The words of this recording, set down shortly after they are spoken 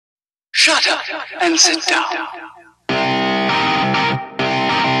Shut up and sit down.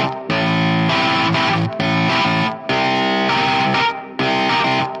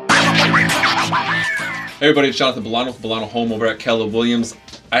 Hey everybody, it's Jonathan Bolano with Bolano Home over at Keller Williams.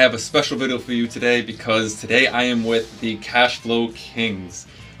 I have a special video for you today because today I am with the Cash Flow Kings.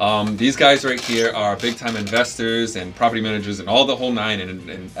 These guys right here are big time investors and property managers and all the whole nine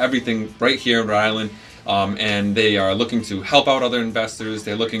and everything right here in Rhode Island. And they are looking to help out other investors.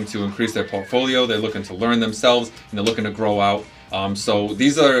 They're looking to increase their portfolio. They're looking to learn themselves and they're looking to grow out. So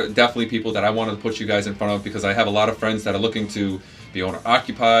these are definitely people that I wanted to put you guys in front of because I have a lot of friends that are looking to be owner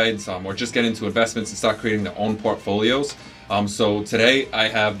occupied or just get into investments and start creating their own portfolios. So today I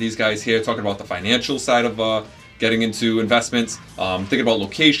have these guys here talking about the financial side of getting into investments, thinking about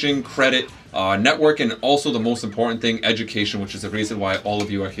location, credit, network, and also the most important thing, education, which is the reason why all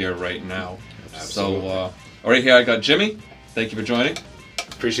of you are here right now. Absolutely. So right here I got Jimmy. Thank you for joining.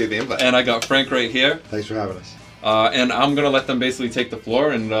 Appreciate the invite. And I got Frank right here. Thanks for having us. And I'm going to let them basically take the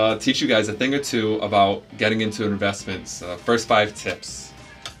floor and teach you guys a thing or two about getting into investments. First 5 tips.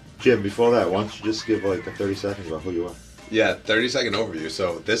 Jim, before that, why don't you just give like a 30 seconds about who you are? Yeah, 30-second overview.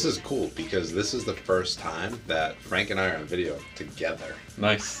 So this is cool because this is the first time that Frank and I are on video together.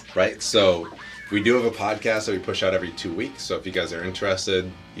 Nice. Right? So we do have a podcast that we push out every 2 weeks. So if you guys are interested,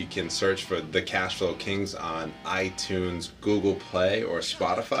 you can search for The Cashflow Kings on iTunes, Google Play, or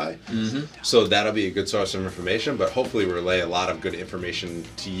Spotify. So that'll be a good source of information, but hopefully relay a lot of good information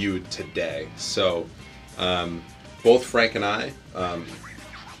to you today. So both Frank and I,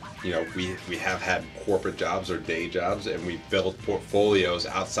 you know, we have had corporate jobs or day jobs, and we built portfolios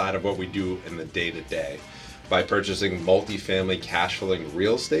outside of what we do in the day-to-day by purchasing multifamily cash flowing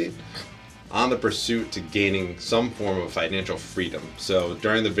real estate on the pursuit to gaining some form of financial freedom. So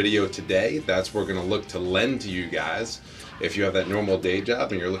during the video today, that's where we're gonna look to lend to you guys. If you have that normal day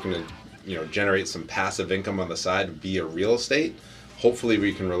job and you're looking to, you know, generate some passive income on the side via real estate, hopefully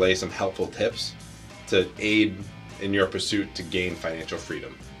we can relay some helpful tips to aid in your pursuit to gain financial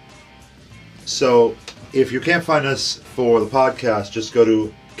freedom. So if you can't find us for the podcast, just go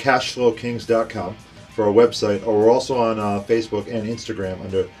to CASHFLOWKINGS.com for our website, or we're also on Facebook and Instagram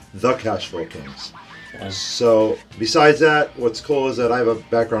under The Cashflow Kings. So besides that, what's cool is that I have a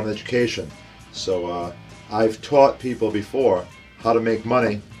background in education. So I've taught people before how to make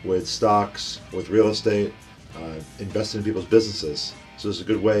money with stocks, with real estate, investing in people's businesses. So it's a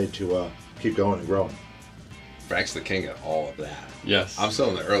good way to keep going and growing. Frank's the king of all of that. Yes. I'm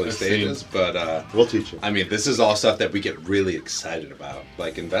still in the early stages, but we'll teach you. I mean, this is all stuff that we get really excited about.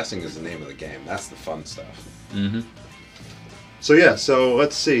 Like, investing is the name of the game. That's the fun stuff. So yeah, so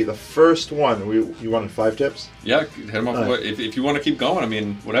let's see. The first one, you wanted 5 tips? Yeah, hit them off. If you want to keep going, I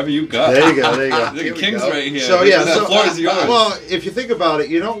mean, whatever you got. There you go, there you go. The Kings right here. So yeah, the floor is yours. Well, if you think about it,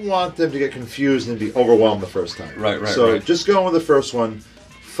 you don't want them to get confused and be overwhelmed the first time. Right. So just going with the first one.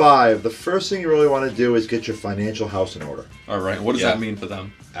 5, the first thing you really want to do is get your financial house in order. All right, what does that mean for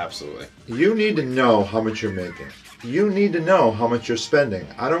them? Absolutely. You need to know how much you're making. You need to know how much you're spending.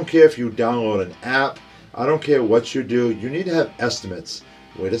 I don't care if you download an app. I don't care what you do. You need to have estimates.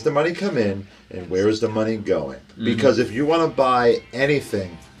 Where does the money come in and where is the money going? Because if you want to buy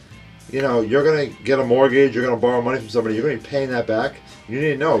anything, you know, you're going to get a mortgage, you're going to borrow money from somebody, you're going to be paying that back. You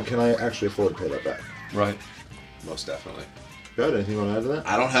need to know, can I actually afford to pay that back? Right. Most definitely. Good. Anything you want to add to that?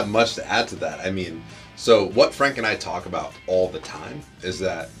 I don't have much to add to that. I mean, so what Frank and I talk about all the time is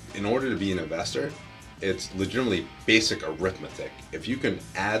that in order to be an investor, it's legitimately basic arithmetic. If you can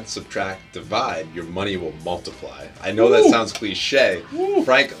add, subtract, divide, your money will multiply. I know that sounds cliche.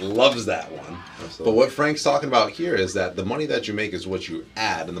 Frank loves that one. Absolutely. But what Frank's talking about here is that the money that you make is what you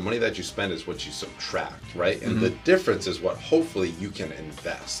add, and the money that you spend is what you subtract, right? And the difference is what hopefully you can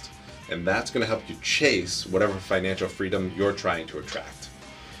invest. And that's going to help you chase whatever financial freedom you're trying to attract.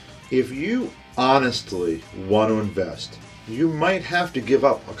 If you honestly want to invest, you might have to give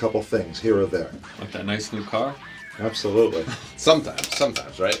up a couple things here or there. Like that nice new car? Absolutely.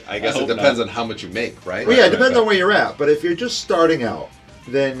 Sometimes, right? I guess it depends on how much you make, right? Well, yeah, it depends on where you're at. But if you're just starting out,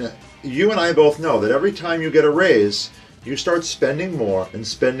 then you and I both know that every time you get a raise, you start spending more and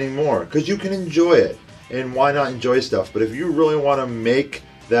spending more because you can enjoy it. And why not enjoy stuff? But if you really want to make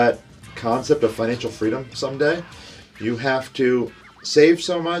that concept of financial freedom someday, you have to save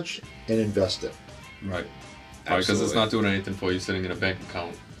so much and invest it. Right. Because it's not doing anything for you sitting in a bank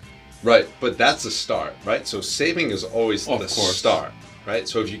account. Right, but that's the start, right? So saving is always the start, right?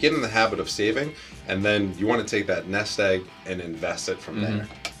 So if you get in the habit of saving, and then you want to take that nest egg and invest it from there.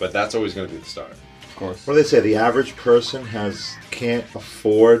 But that's always going to be the start. Of course. What do they say? The average person can't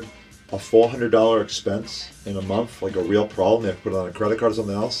afford a $400 expense in a month, like a real problem. They have to put it on a credit card or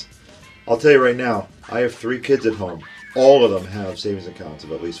something else. I'll tell you right now, I have 3 kids at home. All of them have savings accounts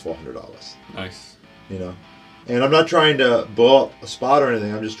of at least $400. Nice. You know? And I'm not trying to blow up a spot or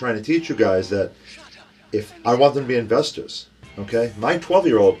anything. I'm just trying to teach you guys that if I want them to be investors, okay? My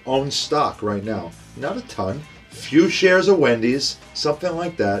 12-year-old owns stock right now. Not a ton. Few shares of Wendy's, something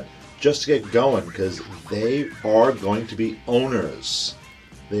like that, just to get going, because they are going to be owners.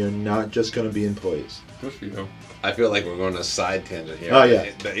 They are not just going to be employees. Good for you. I feel like we're going on a side tangent here. Oh, yeah.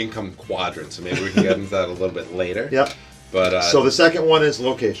 The income quadrant, so maybe we can get into that a little bit later. Yep. But so the second one is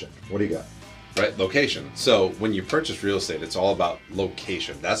location. What do you got? Right, location. So when you purchase real estate, it's all about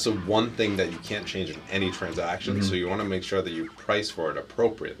location. That's the one thing that you can't change in any transaction. Mm-hmm. So you want to make sure that you price for it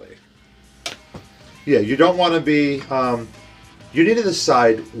appropriately. Yeah, you don't want to be. You need to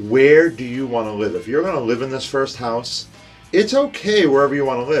decide where do you want to live. If you're going to live in this first house, it's okay wherever you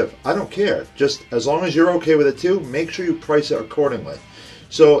want to live. I don't care. Just as long as you're okay with it too, make sure you price it accordingly.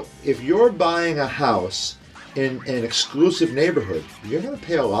 So if you're buying a house in an exclusive neighborhood, you're going to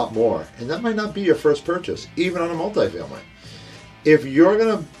pay a lot more. And that might not be your first purchase, even on a multifamily. If you're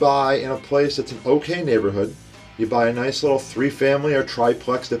going to buy in a place that's an okay neighborhood, you buy a nice little 3-family or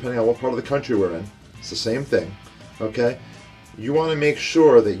triplex, depending on what part of the country we're in. It's the same thing, okay? You want to make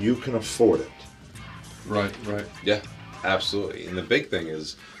sure that you can afford it. Right. Yeah, absolutely. And the big thing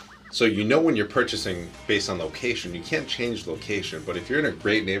is, so you know when you're purchasing based on location, you can't change location. But if you're in a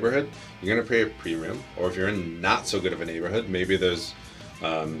great neighborhood, you're going to pay a premium. Or if you're in not so good of a neighborhood, maybe there's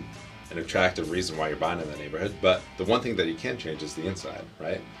an attractive reason why you're buying in that neighborhood. But the one thing that you can't change is the inside,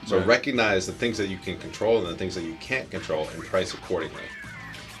 right? So recognize the things that you can control and the things that you can't control and price accordingly.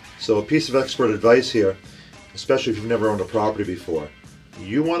 So a piece of expert advice here, especially if you've never owned a property before,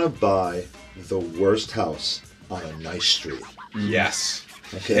 you want to buy the worst house on a nice street. Yes.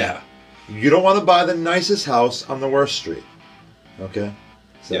 Okay. Yeah. You don't want to buy the nicest house on the worst street. Okay?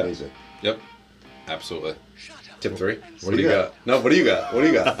 It's that easy. Yep. Absolutely. Tip 3. What do you got? No, what do you got? What do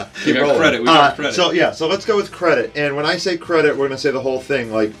you got? We got credit. We got credit. So let's go with credit. And when I say credit, we're going to say the whole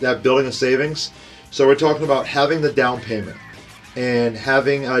thing, like that building of savings. So we're talking about having the down payment and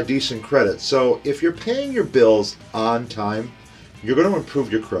having a decent credit. So if you're paying your bills on time, you're going to improve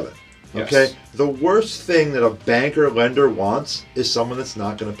your credit. Okay? Yes. The worst thing that a bank or lender wants is someone that's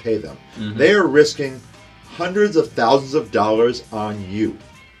not going to pay them. Mm-hmm. They are risking hundreds of thousands of dollars on you.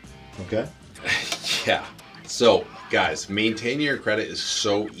 Okay? Yeah. So, guys, maintaining your credit is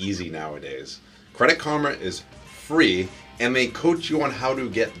so easy nowadays. Credit Karma is free, and they coach you on how to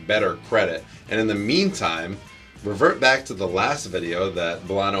get better credit. And in the meantime, revert back to the last video that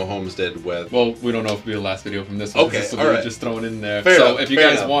Bolano Homes did with... Well, we don't know if it'll be the last video from this one. Okay, so all right. Just throwing in there. Fair so enough, if you fair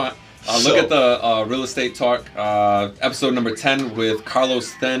guys enough. want, look at the Real Estate Talk episode number 10 with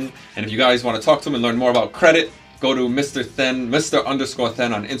Carlos Then. And if you guys want to talk to him and learn more about credit, go to Mr. Then,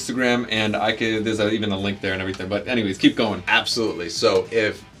 Mr._Then on Instagram, and there's even a link there and everything. But anyways, keep going. Absolutely. So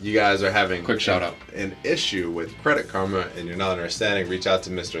if you guys are having quick shout out an issue with Credit Karma and you're not understanding, reach out to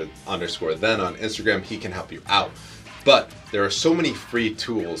Mr._Then on Instagram. He can help you out. But there are so many free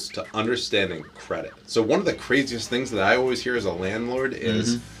tools to understanding credit. So one of the craziest things that I always hear as a landlord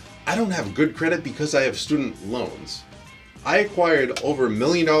is, I don't have good credit because I have student loans. I acquired over $1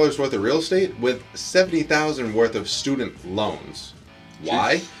 million worth of real estate with $70,000 worth of student loans.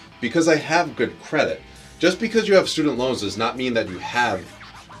 Why? Jeez. Because I have good credit. Just because you have student loans does not mean that you have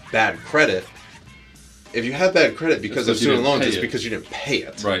bad credit. If you have bad credit because of student loans, it's because you didn't pay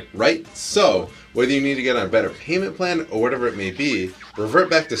it. Right. Right? So, whether you need to get on a better payment plan or whatever it may be, revert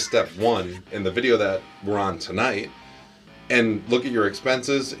back to step 1 in the video that we're on tonight and look at your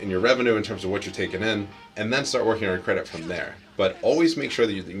expenses and your revenue in terms of what you're taking in, and then start working on your credit from there. But always make sure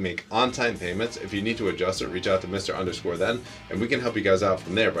that you make on-time payments. If you need to adjust it, reach out to Mr._Then, and we can help you guys out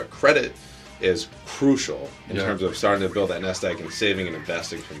from there. But credit is crucial in terms of starting to build that nest egg and saving and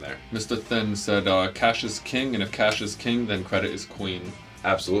investing from there. Mr. Then said, cash is king, and if cash is king, then credit is queen.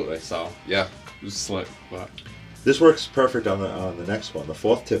 Absolutely. So, yeah. It was slick. But this works perfect on the next one. The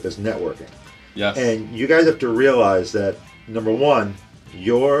 4th tip is networking. Yes. And you guys have to realize that, number 1,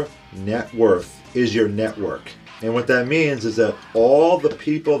 your net worth is your network. And what that means is that all the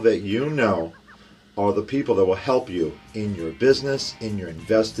people that you know are the people that will help you in your business, in your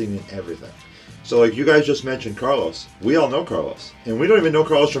investing, in everything. So like you guys just mentioned Carlos. We all know Carlos. And we don't even know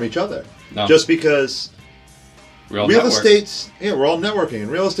Carlos from each other. No. Just because real estate's, we're all networking.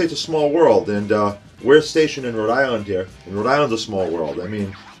 And real estate's a small world. And we're stationed in Rhode Island here. And Rhode Island's a small world. I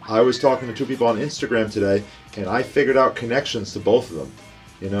mean, I was talking to 2 people on Instagram today, and I figured out connections to both of them.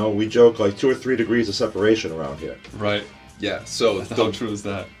 You know, we joke like 2 or 3 degrees of separation around here. Right. Yeah, so How true is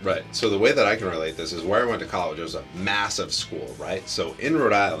that? Right. So the way that I can relate this is where I went to college, it was a massive school, right? So in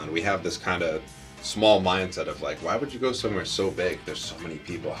Rhode Island, we have this kind of small mindset of like, why would you go somewhere so big? There's so many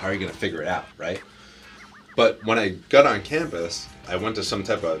people. How are you going to figure it out, right? But when I got on campus, I went to some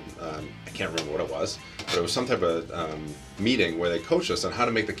type of, I can't remember what it was, but it was some type of meeting where they coached us on how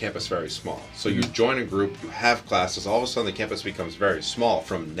to make the campus very small. So you join a group, you have classes, all of a sudden the campus becomes very small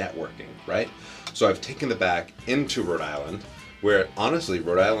from networking, right? So I've taken it back into Rhode Island, where honestly,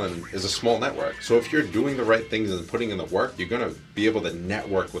 Rhode Island is a small network. So if you're doing the right things and putting in the work, you're going to be able to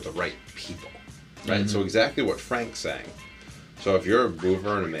network with the right people, right? So exactly what Frank's saying. So if you're a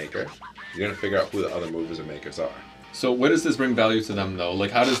mover and a maker, you're going to figure out who the other movers and makers are. So where does this bring value to them, though?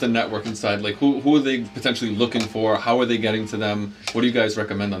 Like, how does the networking side, like, who are they potentially looking for? How are they getting to them? What do you guys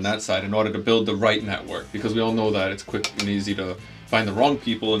recommend on that side in order to build the right network? Because we all know that it's quick and easy to find the wrong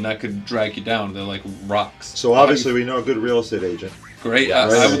people, and that could drag you down. They're like rocks. So obviously we know a good real estate agent. Great.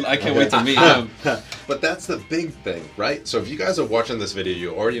 Yes. I can't wait to meet him. But that's the big thing, right? So if you guys are watching this video,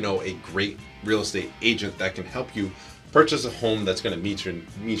 you already know a great real estate agent that can help you purchase a home that's going to meet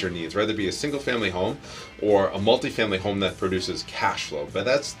your needs, whether it be a single family home or a multifamily home that produces cash flow. But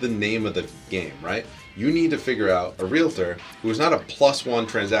that's the name of the game, right? You need to figure out a realtor who is not a +1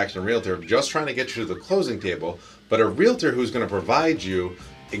 transaction realtor just trying to get you to the closing table, but a realtor who's going to provide you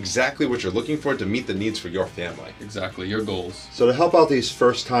exactly what you're looking for to meet the needs for your family. Exactly, your goals. So to help out these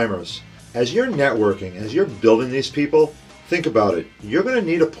first timers, as you're networking, as you're building these people, think about it. You're going to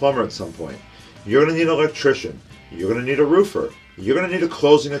need a plumber at some point. You're going to need an electrician. You're going to need a roofer. You're going to need a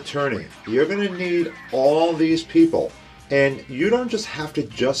closing attorney. You're going to need all these people. And you don't just have to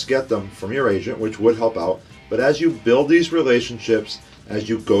just get them from your agent, which would help out, but as you build these relationships, as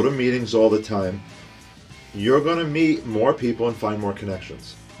you go to meetings all the time, you're going to meet more people and find more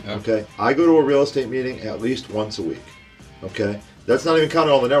connections. Yeah. Okay? I go to a real estate meeting at least once a week. Okay? That's not even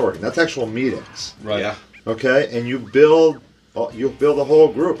counting all the networking. That's actual meetings. Right. Yeah. Okay? And you build a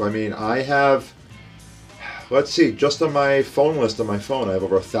whole group. I mean, I have, let's see, just on my phone list on my phone, I have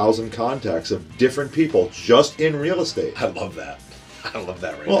over 1,000 contacts of different people just in real estate. I love that. I love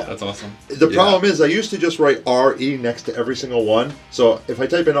that now. That's awesome. The problem is I used to just write RE next to every single one. So if I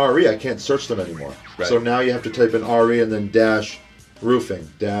type in RE, I can't search them anymore. Right. So now you have to type in RE and then dash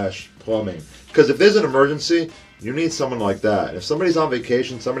roofing, dash plumbing. Because if there's an emergency, you need someone like that. And if somebody's on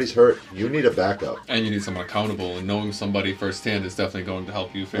vacation, somebody's hurt, you need a backup. And you need someone accountable, and knowing somebody firsthand is definitely going to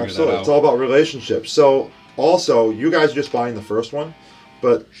help you figure Absolutely. that out. It's all about relationships. So also, you guys are just buying the first one,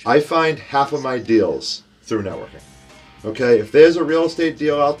 but I find half of my deals through networking. Okay, if there's a real estate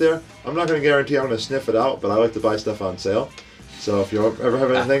deal out there, I'm not going to guarantee I'm going to sniff it out, but I like to buy stuff on sale. So if you ever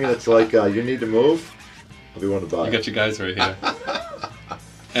have anything that's like you need to move, I'll be one to buy. You got your guys right here.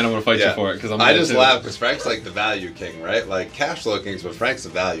 And I'm going to fight you for it. Because I just laugh because Frank's like the value king, right? Like cash flow kings, but Frank's the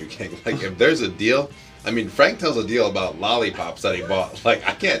value king. Like if there's a deal, I mean, Frank tells a deal about lollipops that he bought. Like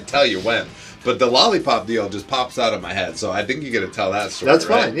I can't tell you when, but the lollipop deal just pops out of my head. So I think you got to tell that story. That's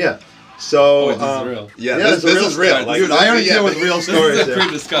right? fine, yeah. So, this is real. Yeah, this is real. Like, dude, I already deal with real stories. This is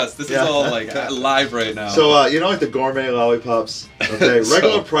pre-discussed. This is all like live right now. So, you know, like the gourmet lollipops. Okay,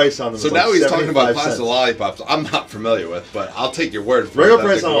 regular price on them. So is now like he's talking about cents. plastic lollipops. I'm not familiar with, but I'll take your word for it. Regular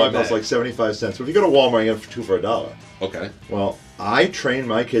price on lollipops is like 75 cents. But if you go to Walmart, you get 2 for $1. Okay. Well, I train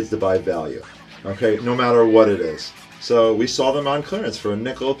my kids to buy value. Okay, no matter what it is. So we saw them on clearance for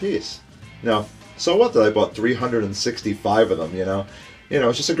 $0.05 a piece. Now, so what? That I bought 365 of them. You know,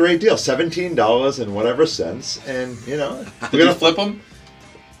 it's just a great deal. $17 and whatever cents, and you know, we're gonna flip them.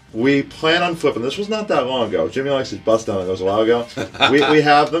 We plan on flipping. This was not that long ago. Jimmy likes his bust down. It was a while ago. we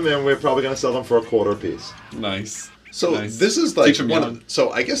have them, and we're probably going to sell them for $0.25 a piece. Nice. So this is like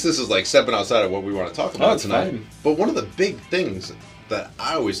so I guess this is like stepping outside of what we want to talk about tonight. Fine. But one of the big things that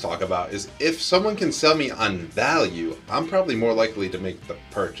I always talk about is if someone can sell me on value, I'm probably more likely to make the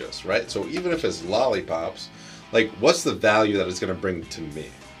purchase, right? So even if it's lollipops, like what's the value that it's going to bring to me,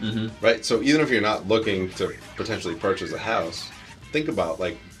 right? So even if you're not looking to potentially purchase a house, think about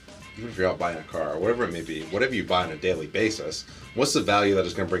like, even if you're out buying a car or whatever it may be, whatever you buy on a daily basis, what's the value that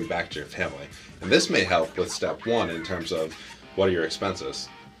it's going to bring back to your family? And this may help with step one in terms of what are your expenses.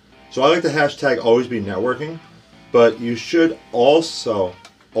 So I like the hashtag always be networking, but you should also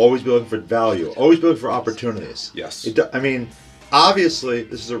always be looking for value, always be looking for opportunities. Yes. I mean, obviously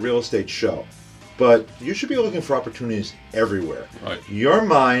this is a real estate show, but you should be looking for opportunities everywhere. Right. Your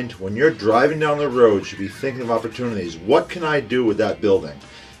mind, when you're driving down the road, should be thinking of opportunities. What can I do with that building?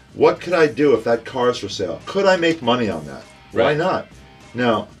 What could I do if that car is for sale? Could I make money on that? Right. Why not?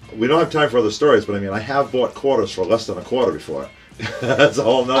 Now, we don't have time for other stories, but I mean, I have bought quarters for less than $0.25 before. That's a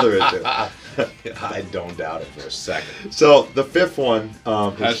whole nother issue. I don't doubt it for a second. So the fifth one is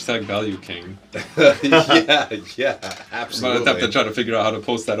Hashtag value king. yeah, absolutely. I'm gonna have to try to figure out how to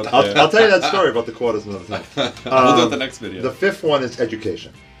post that up there. I'll tell you that story about the quarters another time. We'll do it the next video. The fifth one is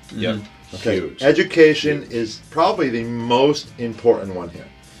education. Yep. Okay. Huge. Education is probably the most important one here.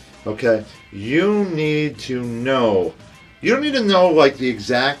 Okay. You need to know. You don't need to know like the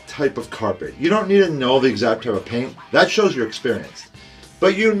exact type of carpet. You don't need to know the exact type of paint. That shows you're experienced.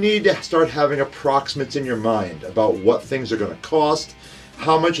 But you need to start having approximates in your mind about what things are going to cost.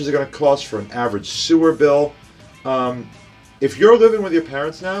 How much is it going to cost for an average sewer bill? If you're living with your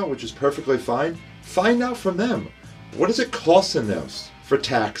parents now, which is perfectly fine, find out from them. What is it costing them for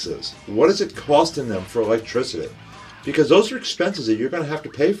taxes? What is it costing them for electricity? Because those are expenses that you're going to have to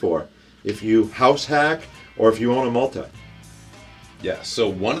pay for if you house hack or if you own a multi. Yeah, so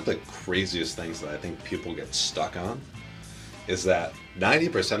one of the craziest things that I think people get stuck on is that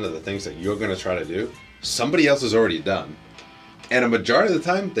 90% of the things that you're going to try to do, somebody else has already done. And a majority of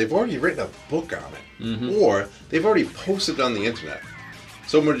the time, they've already written a book on it. Or they've already posted it on the internet.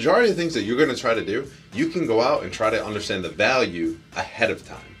 So majority of the things that you're going to try to do, you can go out and try to understand the value ahead of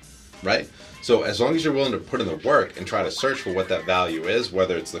time, right? So as long as you're willing to put in the work and try to search for what that value is,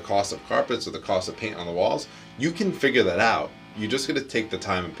 whether it's the cost of carpets or the cost of paint on the walls, you can figure that out. You're just going to take the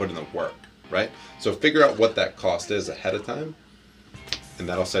time and put in the work, right? So figure out what that cost is ahead of time, and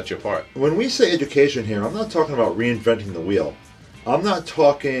that'll set you apart. When we say education here, I'm not talking about reinventing the wheel. I'm not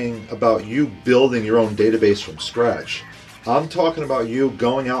talking about you building your own database from scratch. I'm talking about you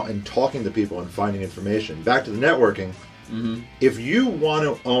going out and talking to people and finding information. Back to the networking. If you want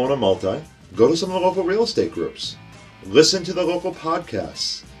to own a multi, go to some of the local real estate groups. Listen to the local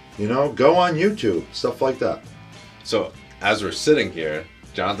podcasts. You know, go on YouTube, stuff like that. So as we're sitting here,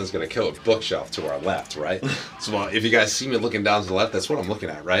 Jonathan's going to kill a bookshelf to our left, right? So if you guys see me looking down to the left, that's what I'm looking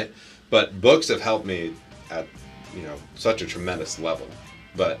at, right? But books have helped me at, such a tremendous level.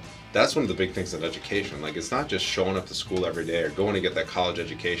 But that's one of the big things in education. Like, it's not just showing up to school every day or going to get that college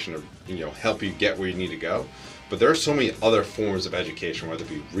education or, help you get where you need to go. But there are so many other forms of education, whether it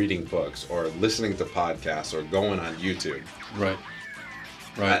be reading books or listening to podcasts or going on YouTube. Right.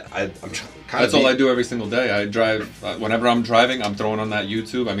 That's all I do every single day. I drive, whenever I'm driving, I'm throwing on that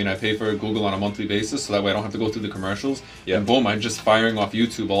YouTube. I mean, I pay for Google on a monthly basis, so that way I don't have to go through the commercials. Yep. And boom, I'm just firing off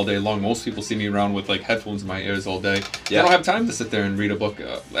YouTube all day long. Most people see me around with like headphones in my ears all day. I don't have time to sit there and read a book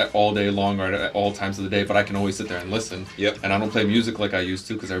all day long or at all times of the day, but I can always sit there and listen. Yep. And I don't play music like I used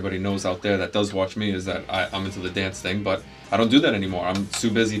to, because everybody knows out there that does watch me is that I'm into the dance thing, but I don't do that anymore. I'm too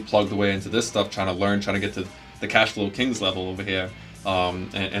busy plugged away into this stuff, trying to learn, trying to get to the Cashflow Kings level over here.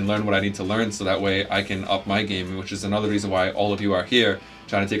 And learn what I need to learn, so that way I can up my game, which is another reason why all of you are here,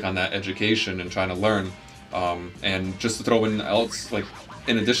 trying to take on that education and trying to learn. And just to throw in else, like,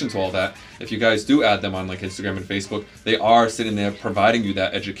 in addition to all that, if you guys do add them on like Instagram and Facebook, they are sitting there providing you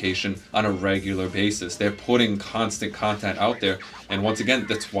that education on a regular basis. They're putting constant content out there. And once again,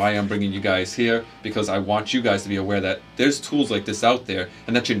 that's why I'm bringing you guys here, because I want you guys to be aware that there's tools like this out there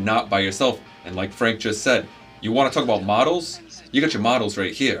and that you're not by yourself. And like Frank just said, you want to talk about models? You got your models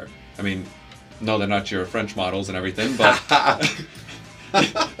right here. I mean, no, they're not your French models and everything, but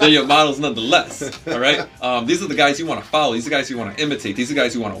they're your models nonetheless, all right? These are the guys you want to follow. These are the guys you want to imitate. These are the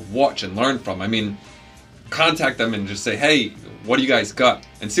guys you want to watch and learn from. I mean, contact them and just say, hey, what do you guys got?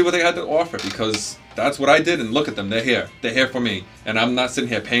 And see what they had to offer, because that's what I did, and look at them. They're here. They're here for me. And I'm not sitting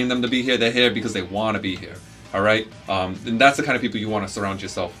here paying them to be here. They're here because they want to be here. All right, and that's the kind of people you want to surround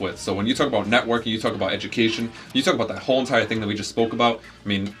yourself with. So when you talk about networking, you talk about education, you talk about that whole entire thing that we just spoke about. I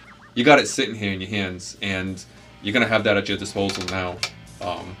mean, you got it sitting here in your hands, and you're gonna have that at your disposal now.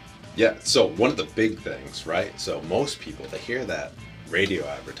 Yeah. So one of the big things, right? So most people, they hear that radio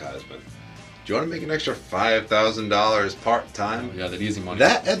advertisement. Do you want to make an extra $5,000 part-time? Oh, yeah, that easy money.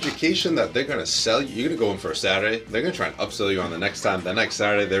 That education that they're going to sell you, you're going to go in for a Saturday, they're going to try and upsell you on the next time. The next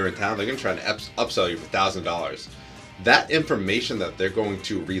Saturday they're in town, they're going to try and upsell you for $1,000. That information that they're going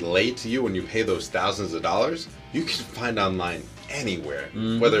to relay to you when you pay those thousands of dollars, you can find online anywhere,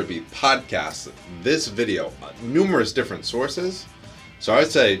 whether it be podcasts, this video, numerous different sources. So I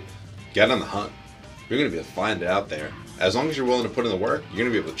would say, get on the hunt. You're going to be able to find it out there. As long as you're willing to put in the work, you're going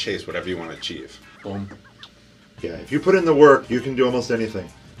to be able to chase whatever you want to achieve. Boom. Yeah, if you put in the work, you can do almost anything.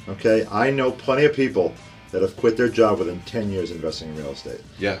 Okay? I know plenty of people that have quit their job within 10 years investing in real estate.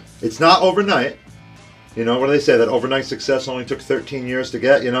 Yeah. It's not overnight. You know, what do they say? That overnight success only took 13 years to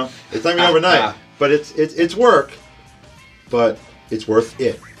get, you know? It's not even overnight. But it's work. But it's worth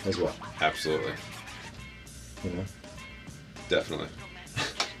it as well. Absolutely. You know? Definitely.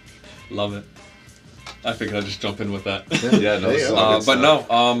 Love it. I figured I'd just jump in with that. Yeah, no, but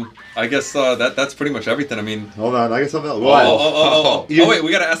no, I guess that's pretty much everything. I mean, Hold on, I got something else. oh, wait,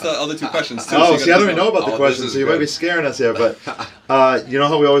 we gotta ask the other two questions too. Oh, so see, I don't even know about the questions, so you good. might be scaring us here. But you know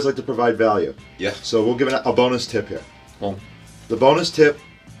how we always like to provide value. Yeah. So we'll give a bonus tip here. Well, The bonus tip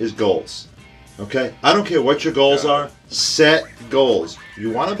is goals. Okay? I don't care what your goals are. Set goals. You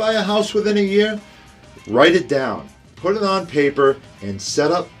want to buy a house within a year? Write it down. Put it on paper and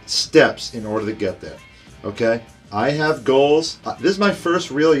set up steps in order to get there. Okay? I have goals. This is my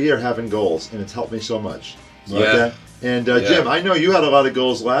first real year having goals, and it's helped me so much. Yeah. Okay? And Jim, I know you had a lot of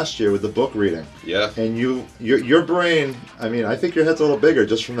goals last year with the book reading. Yeah. And your brain, I mean, I think your head's a little bigger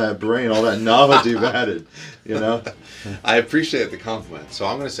just from that brain, all that knowledge you've added, you know? I appreciate the compliment. So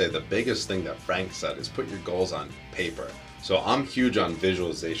I'm going to say the biggest thing that Frank said is put your goals on paper. So I'm huge on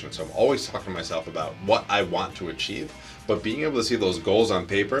visualization. So I'm always talking to myself about what I want to achieve. But being able to see those goals on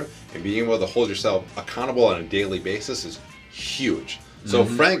paper and being able to hold yourself accountable on a daily basis is huge. So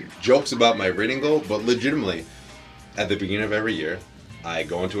Frank jokes about my reading goal, but legitimately, at the beginning of every year, I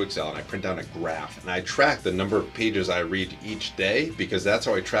go into Excel and I print down a graph and I track the number of pages I read each day because that's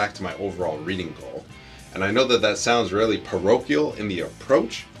how I track to my overall reading goal. And I know that that sounds really parochial in the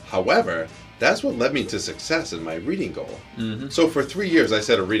approach. However, that's what led me to success in my reading goal. So for 3 years, I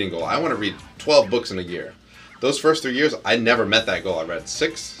set a reading goal. I want to read 12 books in a year. Those first 3 years, I never met that goal. I read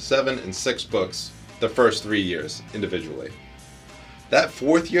 6, 7, and 6 books the first 3 years individually. That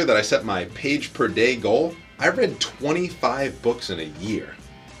 4th year that I set my page per day goal, I read 25 books in a year,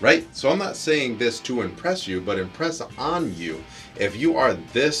 right? So I'm not saying this to impress you, but impress on you. If you are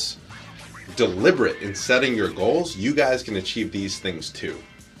this deliberate in setting your goals, you guys can achieve these things too.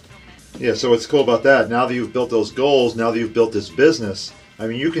 Yeah, so what's cool about that, now that you've built those goals, now that you've built this business, I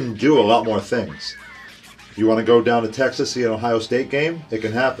mean, you can do a lot more things. If you want to go down to Texas, see an Ohio State game, it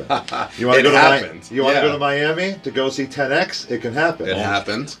can happen. You want to go to Miami to go see 10X, it can happen. It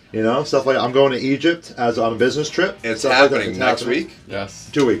happened. You know, stuff like I'm going to Egypt as on a business trip. It's stuff happening like that. next week. yes.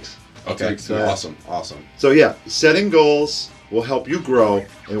 2 weeks. Okay, 2 weeks. so Yeah. awesome. So yeah, setting goals will help you grow,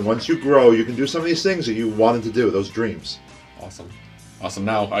 and once you grow, you can do some of these things that you wanted to do, those dreams. Awesome.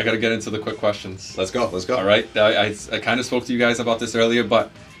 Now I got to get into the quick questions. Let's go. All right. I kind of spoke to you guys about this earlier,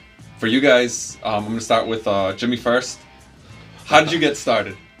 but for you guys, I'm going to start with Jimmy first. How did you get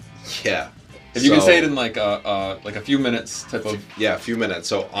started? Yeah. If you can say it in like a few minutes type of. Yeah, a few minutes.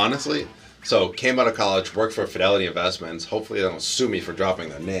 So honestly, came out of college, worked for Fidelity Investments. Hopefully they don't sue me for dropping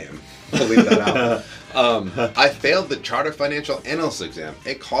their name. I'll leave that out. I failed the Chartered Financial Analyst exam.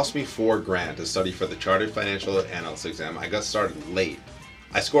 It cost me $4,000 to study for the Chartered Financial Analyst exam. I got started late.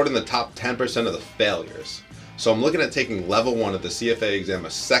 I scored in the top 10% of the failures. So I'm looking at taking level 1 of the CFA exam a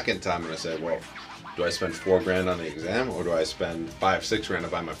second time, and I said, well, do I spend $4,000 on the exam, or do I spend $5,000-6,000 to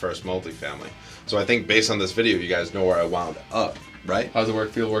buy my first multifamily? So I think based on this video, you guys know where I wound up, right? How's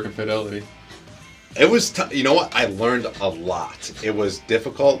it feel working Fidelity? It was, you know what? I learned a lot. It was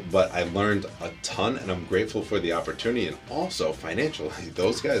difficult, but I learned a ton, and I'm grateful for the opportunity. And also financially,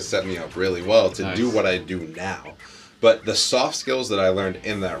 those guys set me up really well to do what I do now. But the soft skills that I learned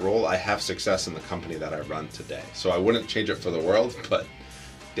in that role, I have success in the company that I run today. So I wouldn't change it for the world, but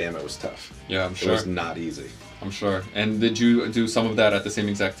damn, it was tough. Yeah, I'm sure. It was not easy. I'm sure. And did you do some of that at the same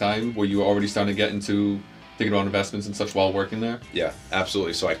exact time? Were you already starting to get into thinking about investments and such while working there? Yeah,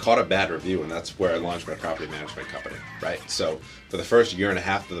 absolutely. So I caught a bad review, and that's where I launched my property management company, right? So for the first year and a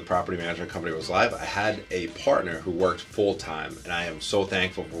half that the property management company was live, I had a partner who worked full-time, and I am so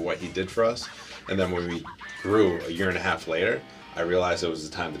thankful for what he did for us. And then when we grew a year and a half later, I realized it was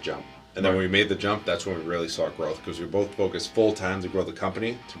the time to jump. And then when we made the jump, that's when we really saw growth, because we both focused full-time to grow the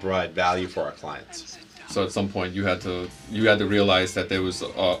company to provide value for our clients. So at some point you had to realize that there was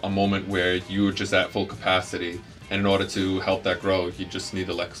a moment where you were just at full capacity, and in order to help that grow, you just need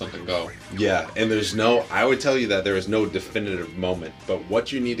to let something go. Yeah, and I would tell you that there is no definitive moment, but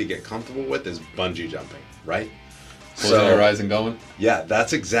what you need to get comfortable with is bungee jumping, right? So your rise and going? Yeah,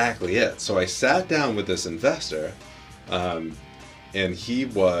 that's exactly it. So I sat down with this investor, and he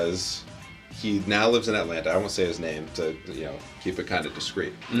now lives in Atlanta. I won't say his name to keep it kind of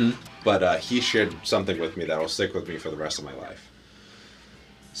discreet. But he shared something with me that will stick with me for the rest of my life.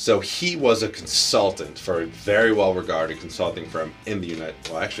 So he was a consultant for a very well-regarded consulting firm in the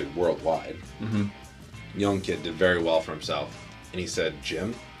worldwide. Young kid, did very well for himself. And he said,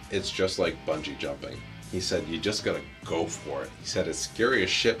 Jim, it's just like bungee jumping. He said, you just gotta go for it. He said, it's scary as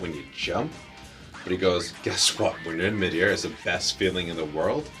shit when you jump. But he goes, guess what? When you're in midair, it's the best feeling in the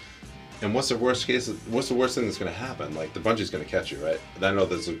world. And what's the worst thing that's going to happen? Like, the bungee's going to catch you, right? And I know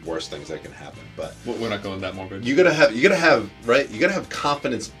there's the worst things that can happen, but we're not going that morbid. You gotta have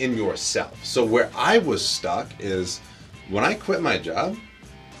confidence in yourself. So where I was stuck is when I quit my job,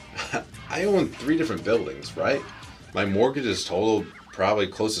 I own 3 different buildings, right? My mortgage is total probably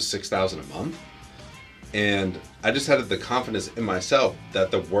close to $6,000 a month. And I just had the confidence in myself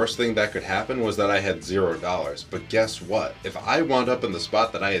that the worst thing that could happen was that I had $0. But guess what? If I wound up in the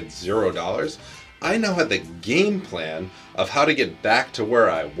spot that I had $0, I now had the game plan of how to get back to where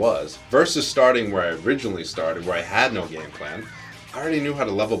I was versus starting where I originally started, where I had no game plan. I already knew how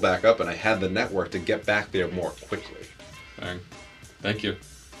to level back up, and I had the network to get back there more quickly. Thank you.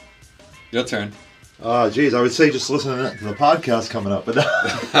 Your turn. Geez, I would say just listen to the podcast coming up, but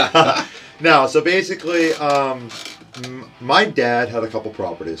no. So basically, my dad had a couple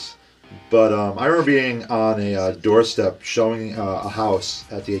properties, but I remember being on a doorstep showing a house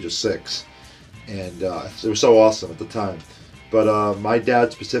at the age of 6, and it was so awesome at the time. But my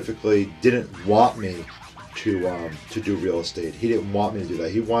dad specifically didn't want me to do real estate. He didn't want me to do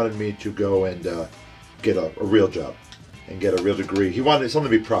that. He wanted me to go and get a real job and get a real degree. He wanted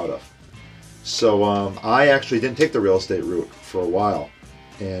something to be proud of. So I actually didn't take the real estate route for a while,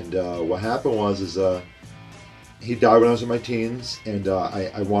 and what happened was he died when I was in my teens, and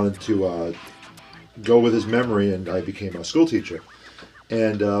I wanted to go with his memory, and I became a school teacher.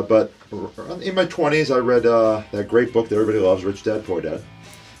 And but in my 20s, I read that great book that everybody loves, Rich Dad Poor Dad,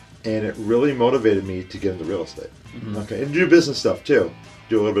 and it really motivated me to get into real estate. Okay, and do business stuff too,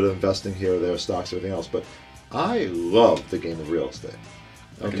 do a little bit of investing here or there, stocks, everything else. But I love the game of real estate.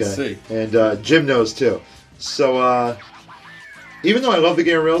 Okay, I can see. And Jim knows too. So even though I love the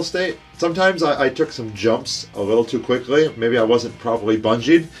game of real estate, sometimes I took some jumps a little too quickly. Maybe I wasn't properly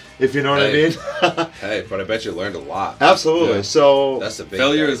bungeed, if you know what I mean. Hey, but I bet you learned a lot. Absolutely. Yeah. So That's the big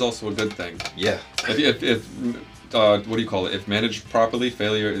Failure thing. is also a good thing. Yeah. If what do you call it? If managed properly,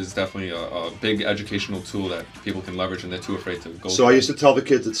 failure is definitely a big educational tool that people can leverage, and they're too afraid to go. So I used to tell the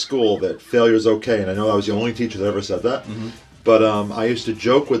kids at school that failure is okay, and I know I was the only teacher that ever said that. But I used to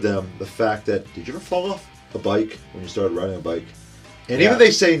joke with them the fact that, did you ever fall off a bike when you started riding a bike? And even if they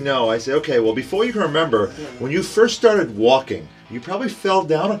say no, I say, okay, well, before you can remember, when you first started walking, you probably fell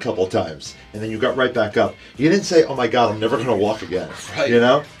down a couple times, and then you got right back up. You didn't say, oh my God, I'm never going to walk again. Right. You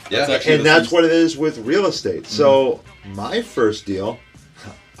know? Yeah. And that's what it is with real estate. So my first deal,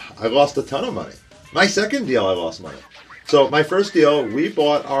 I lost a ton of money. My second deal, I lost money. So my first deal, we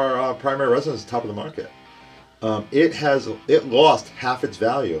bought our primary residence at the top of the market. It lost half its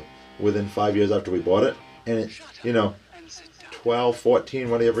value within 5 years after we bought it, and it, 12, 14,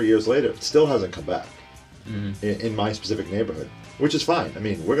 whatever years later, it still hasn't come back in my specific neighborhood, which is fine. I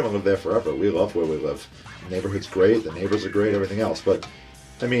mean, we're going to live there forever. We love where we live. The neighborhood's great. The neighbors are great. Everything else, but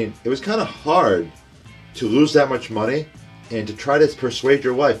I mean, it was kind of hard to lose that much money and to try to persuade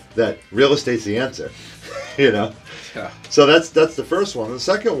your wife that real estate's the answer. Yeah. So that's the first one. The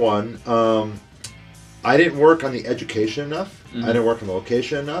second one. I didn't work on the education enough, I didn't work on the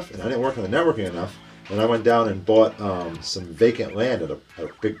location enough, and I didn't work on the networking enough, and I went down and bought some vacant land at a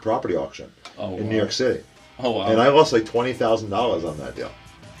big property auction in New York City. Oh, wow. And I lost like $20,000 on that deal.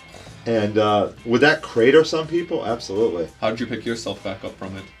 And would that crater some people? Absolutely. How did you pick yourself back up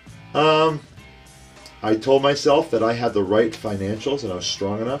from it? I told myself that I had the right financials and I was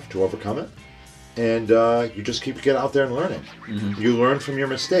strong enough to overcome it. And you just keep getting out there and learning. You learn from your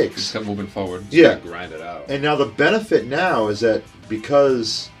mistakes. Just kept moving forward. Yeah. Grind it out. And now the benefit now is that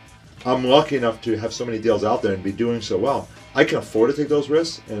because I'm lucky enough to have so many deals out there and be doing so well, I can afford to take those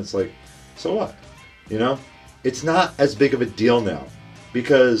risks. And it's like, so what? It's not as big of a deal now.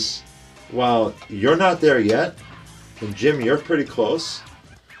 Because while you're not there yet, and Jim, you're pretty close,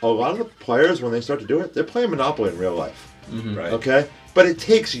 a lot of the players, when they start to do it, they're playing Monopoly in real life. Right. Okay? But it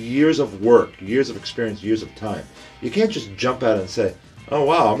takes years of work, years of experience, years of time. You can't just jump at it and say, oh,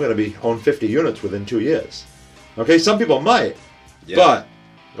 wow, I'm going to own 50 units within 2 years. Okay, some people might, but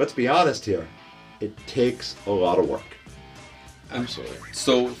let's be honest here. It takes a lot of work. Absolutely.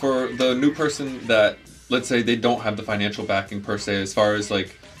 So for the new person that, let's say they don't have the financial backing per se, as far as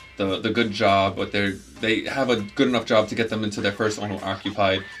like the good job, but they have a good enough job to get them into their first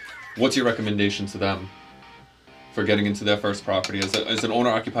owner-occupied, what's your recommendation to them for getting into their first property as an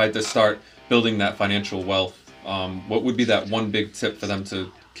owner-occupied to start building that financial wealth? What would be that one big tip for them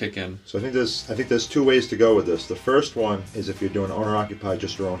to kick in? So I think there's 2 ways to go with this. The first one is if you're doing owner-occupied,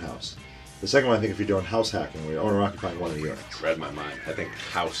 just your own house. The second one, I think, if you're doing house hacking, where you're owner-occupying one of the units. Read my mind. I think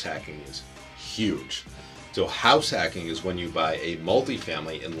house hacking is huge. So house hacking is when you buy a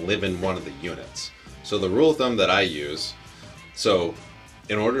multifamily and live in one of the units. So the rule of thumb that I use, so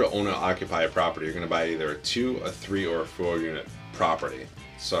in order to own or occupy a property, you're going to buy either a 2, a 3, or a 4 unit property.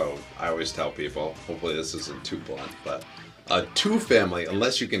 So I always tell people, hopefully this isn't too blunt, but a 2 family,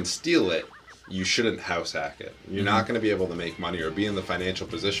 unless you can steal it, you shouldn't house hack it. You're not going to be able to make money or be in the financial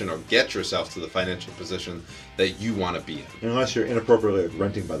position or get yourself to the financial position that you want to be in. Unless you're inappropriately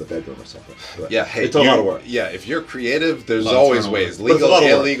renting by the bedroom or something. But yeah, hey, it's a lot of work. Yeah, if you're creative, there's always ways. Legal,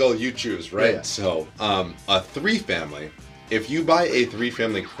 illegal, you choose, right? Yeah. So, a 3-family, if you buy a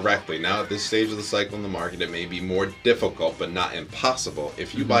 3-family correctly, now at this stage of the cycle in the market, it may be more difficult, but not impossible.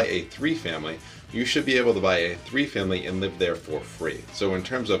 If you buy a 3-family, you should be able to buy a 3-family and live there for free. So in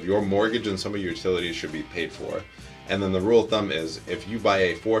terms of your mortgage and some of your utilities should be paid for. And then the rule of thumb is if you buy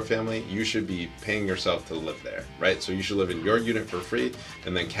a 4-family, you should be paying yourself to live there, right? So you should live in your unit for free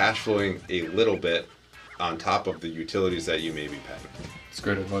and then cash flowing a little bit on top of the utilities that you may be paying. It's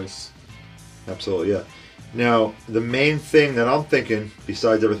great advice. Absolutely, yeah. Now, the main thing that I'm thinking,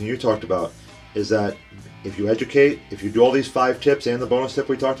 besides everything you talked about, is that if you educate, if you do all these 5 tips and the bonus tip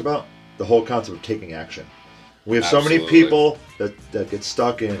we talked about, the whole concept of taking action. We have so many people that get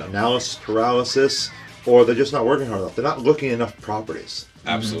stuck in analysis paralysis, or they're just not working hard enough. They're not looking at enough properties.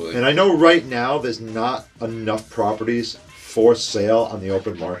 Absolutely. And I know right now there's not enough properties for sale on the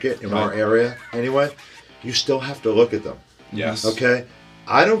open market in our area anyway. You still have to look at them. Yes. Okay?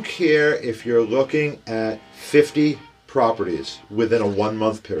 I don't care if you're looking at 50 properties within a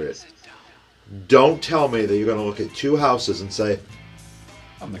 1-month period. Don't tell me that you're going to look at 2 houses and say,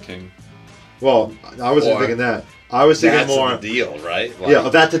 I'm the king. Well, I wasn't thinking that. I was thinking more. That's the deal, right? Like, yeah,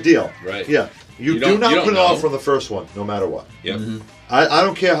 that's a deal. Right. Yeah. You do not put it off from the first one, no matter what. Yep. I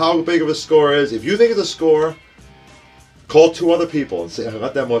don't care how big of a score is. If you think it's a score, call 2 other people and say,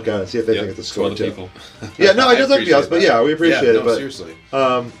 let them look at it and see if they think it's a score too. People. Yeah, no, it doesn't be us, but yeah, we appreciate it. But seriously.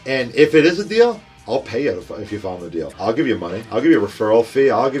 And if it is a deal, I'll pay you if you found the deal. I'll give you money. I'll give you a referral fee.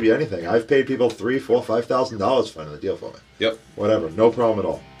 I'll give you anything. I've paid people $3,000, $4,000, $5,000 finding the deal for me. Yep. Whatever, no problem at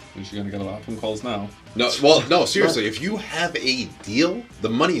all. At least you're gonna get a lot of phone calls now. No, well, no, seriously. If you have a deal, the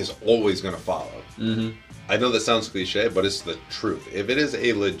money is always going to follow. I know that sounds cliche, but it's the truth. If it is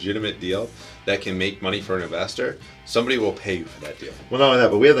a legitimate deal that can make money for an investor, somebody will pay you for that deal. Well, not only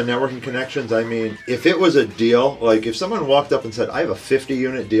that, but we have the networking connections. I mean, if it was a deal, like if someone walked up and said, I have a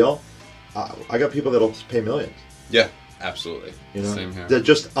 50-unit deal, I got people that'll pay millions. Yeah, absolutely. You know, Same here. they're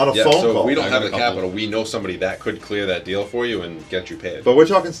just on a phone so call. If we don't have the capital, we know somebody that could clear that deal for you and get you paid. But we're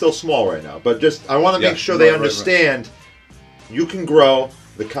talking still small right now. But just, I want to make sure they understand you can grow.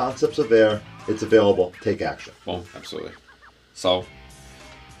 The concepts are there. It's available. Take action. Well, absolutely. So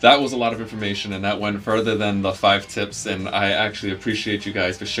that was a lot of information, and that went further than the 5 tips, and I actually appreciate you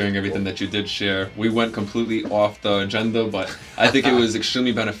guys for sharing everything that you did share. We went completely off the agenda, but I think it was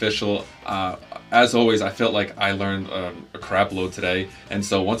extremely beneficial. As always, I felt like I learned a crap load today, and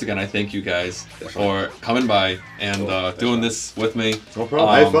so once again, I thank you guys for coming by and doing this with me. No problem.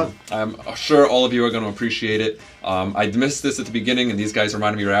 I had fun. I'm sure all of you are going to appreciate it. I missed this at the beginning, and these guys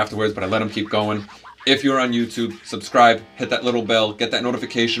reminded me right afterwards, but I let them keep going. If you're on YouTube, subscribe, hit that little bell, get that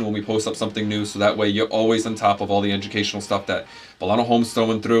notification when we post up something new, so that way you're always on top of all the educational stuff that Bolano Home's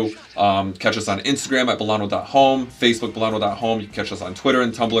throwing through. Catch us on Instagram at Bolano.home, Facebook Bolano.home. You can catch us on Twitter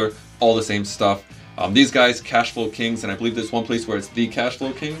and Tumblr, all the same stuff. These guys, Cashflow Kings, and I believe there's one place where it's the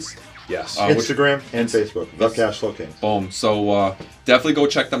Cashflow Kings. Yes. Instagram and Facebook, the Cashflow Kings. Boom. So definitely go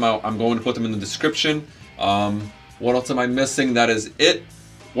check them out. I'm going to put them in the description. What else am I missing? That is it.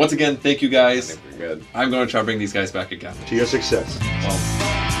 Once again, thank you guys. I think we're good. I'm going to try to bring these guys back again. To your success. Well,